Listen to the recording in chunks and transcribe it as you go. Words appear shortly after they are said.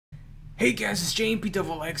Hey guys, it's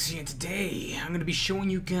JMP and today I'm going to be showing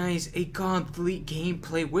you guys a complete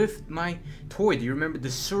gameplay with my toy. Do you remember the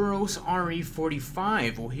Suros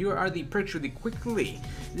RE45? Well, here are the perks really quickly.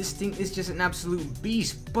 This thing is just an absolute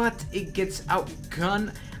beast, but it gets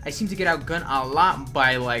outgunned. I seem to get outgunned a lot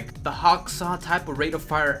by like the Hawksaw type of rate of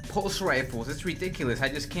fire pulse rifles. It's ridiculous. I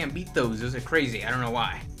just can't beat those. Those are crazy. I don't know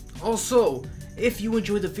why. Also, if you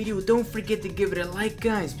enjoyed the video, don't forget to give it a like,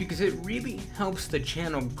 guys, because it really helps the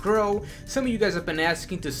channel grow. Some of you guys have been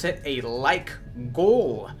asking to set a like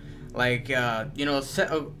goal, like you know,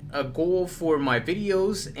 set a goal for my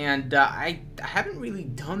videos, and I haven't really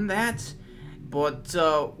done that. But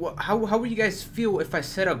how would you guys feel if I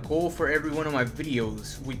set a goal for every one of my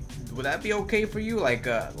videos? Would that be okay for you, like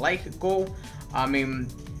a like goal? I mean,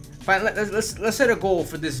 fine. Let's set a goal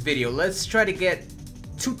for this video. Let's try to get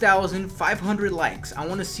 2,500 likes. I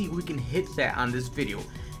want to see if we can hit that on this video.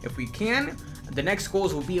 If we can, the next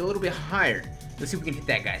goals will be a little bit higher. Let's see if we can hit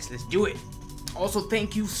that, guys. Let's do it. Also,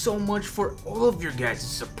 thank you so much for all of your guys'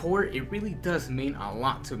 support. It really does mean a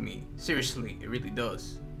lot to me. Seriously, it really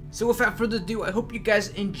does. So without further ado, I hope you guys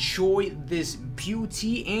enjoy this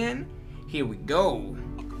beauty, and here we go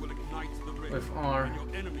with our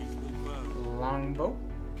longbow.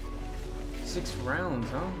 6 rounds,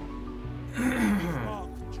 huh?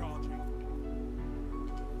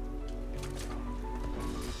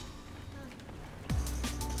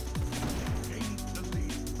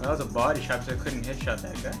 Well, that was a body shot, so I couldn't headshot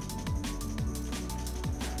that guy.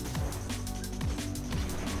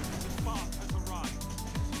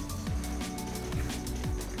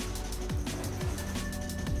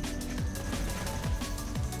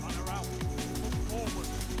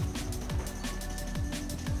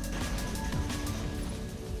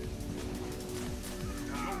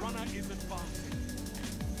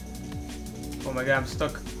 Oh my god, I'm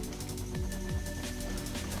stuck.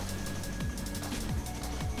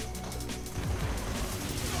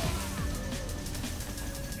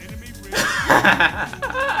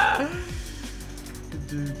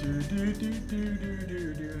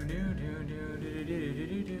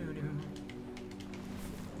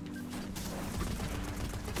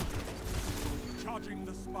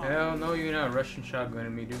 Hell no, you're not Russian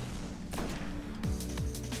shotgunning me, dude.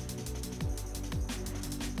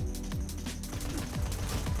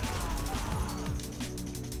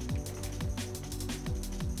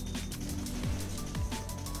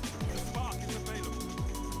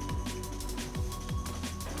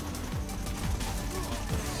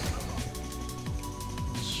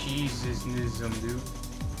 Jesus-nism, dude.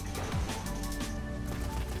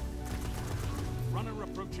 Runner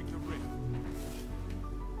approaching the ring.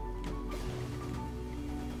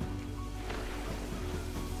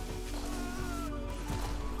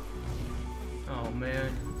 Oh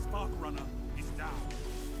man. Spark Runner is down.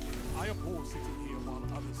 I abhor sitting here while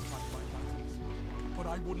others fight my battles, but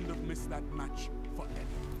I wouldn't have missed that match for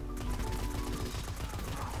anything.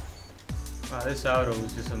 Wow, this auto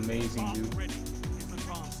is just amazing, dude. Ready is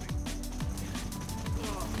advancing.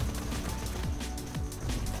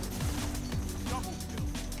 Double kill.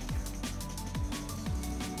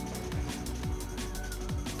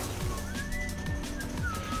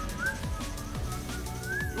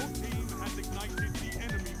 Your team has ignited the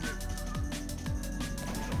enemy ring.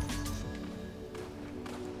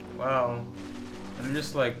 Wow. I'm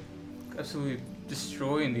just like absolutely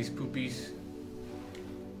destroying these poopies.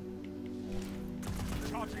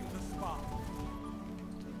 Charging the spark.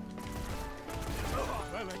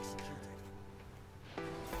 Well executed.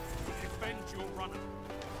 Defend your runner.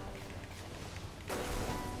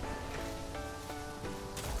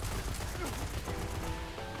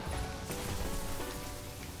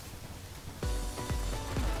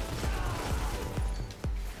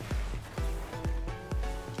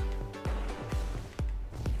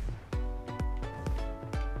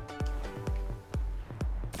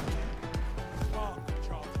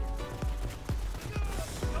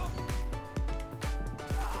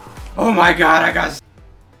 Oh my god, I got...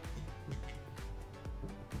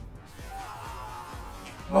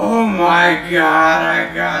 Oh my god,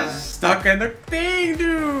 I got stuck in the thing,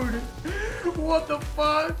 dude! What the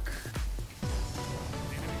fuck?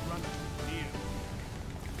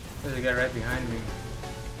 There's a guy right behind me.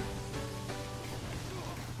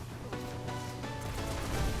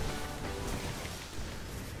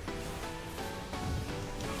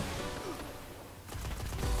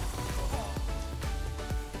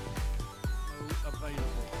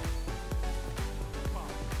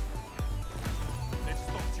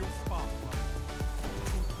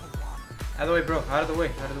 Out of the way, bro. Out of the way.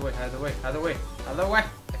 Out of the way. Out of the way. Out of the way. Out of the way. Out of the way.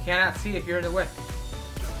 I cannot see if you're in the way.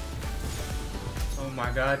 Oh Oh my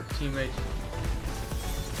god, teammate.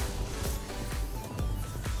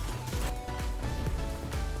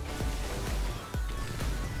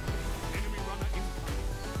 Enemy runner incoming.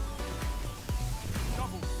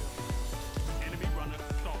 Double kill. Enemy runner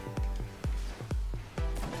stop.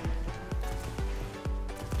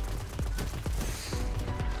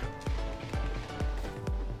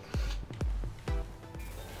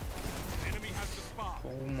 Enemy has the spark.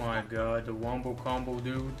 Oh my god, the wombo combo,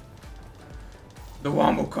 dude. The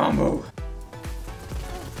wombo combo.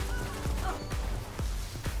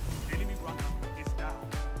 Enemy runner is down.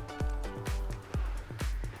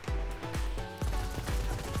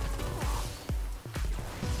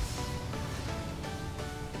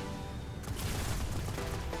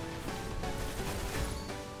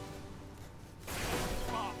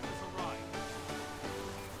 Spark has arrived.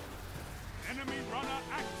 Enemy runner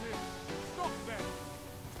active. Stop them.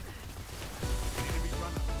 Enemy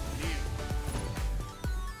runner near.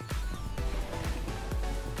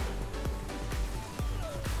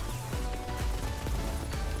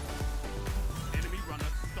 Enemy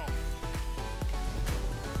runner stop.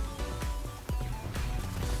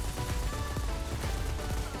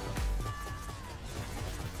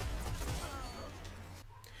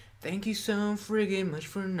 Thank you so friggin' much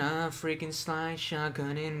for not freaking slide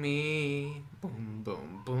shotgunning me. Boom,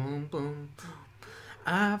 boom, boom, boom.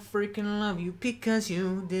 I freaking love you because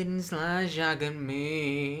you didn't slide shotgun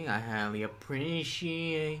me. I highly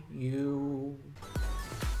appreciate you.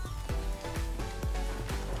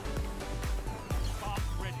 Spark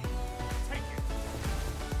ready. Take it.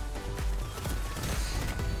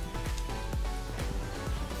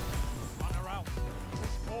 Runner out.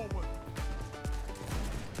 Push forward.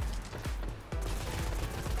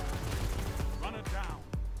 Runner down.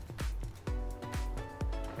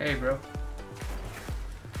 Hey, bro.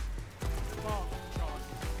 Spark charge.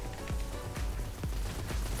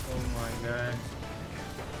 Oh my god.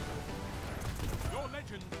 Your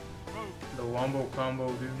legend, Rogue. The wombo combo,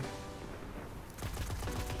 dude.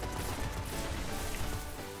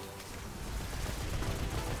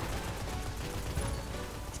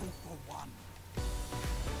 2 for 1.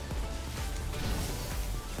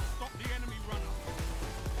 Stop the enemy runner.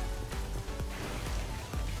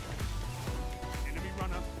 Enemy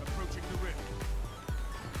runner approaching the rift.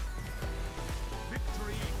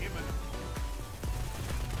 Victory imminent.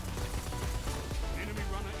 Enemy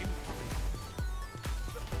runner incoming.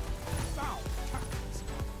 Sound tactics.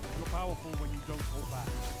 You're powerful when you don't hold back.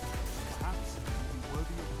 Perhaps you'll be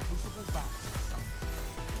worthy of the crucible back.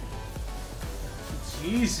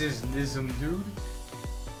 Jesus, Nism, dude.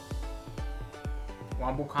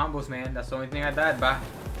 Wombo combos, man. That's the only thing I died by.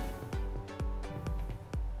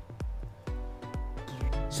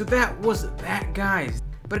 So that was that, guys.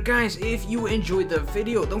 But guys, if you enjoyed the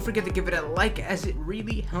video, don't forget to give it a like, as it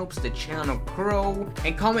really helps the channel grow.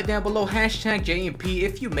 And comment down below hashtag JMP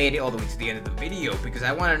if you made it all the way to the end of the video, because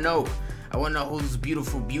I want to know who those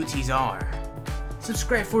beautiful beauties are.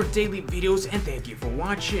 Subscribe for daily videos, and thank you for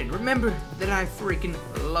watching. Remember that I freaking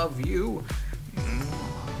love you.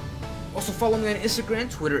 Also follow me on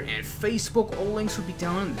Instagram, Twitter, and Facebook. All links will be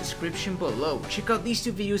down in the description below. Check out these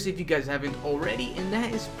 2 videos if you guys haven't already, and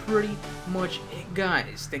that is pretty much it,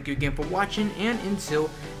 guys. Thank you again for watching, and until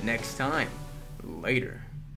next time, later.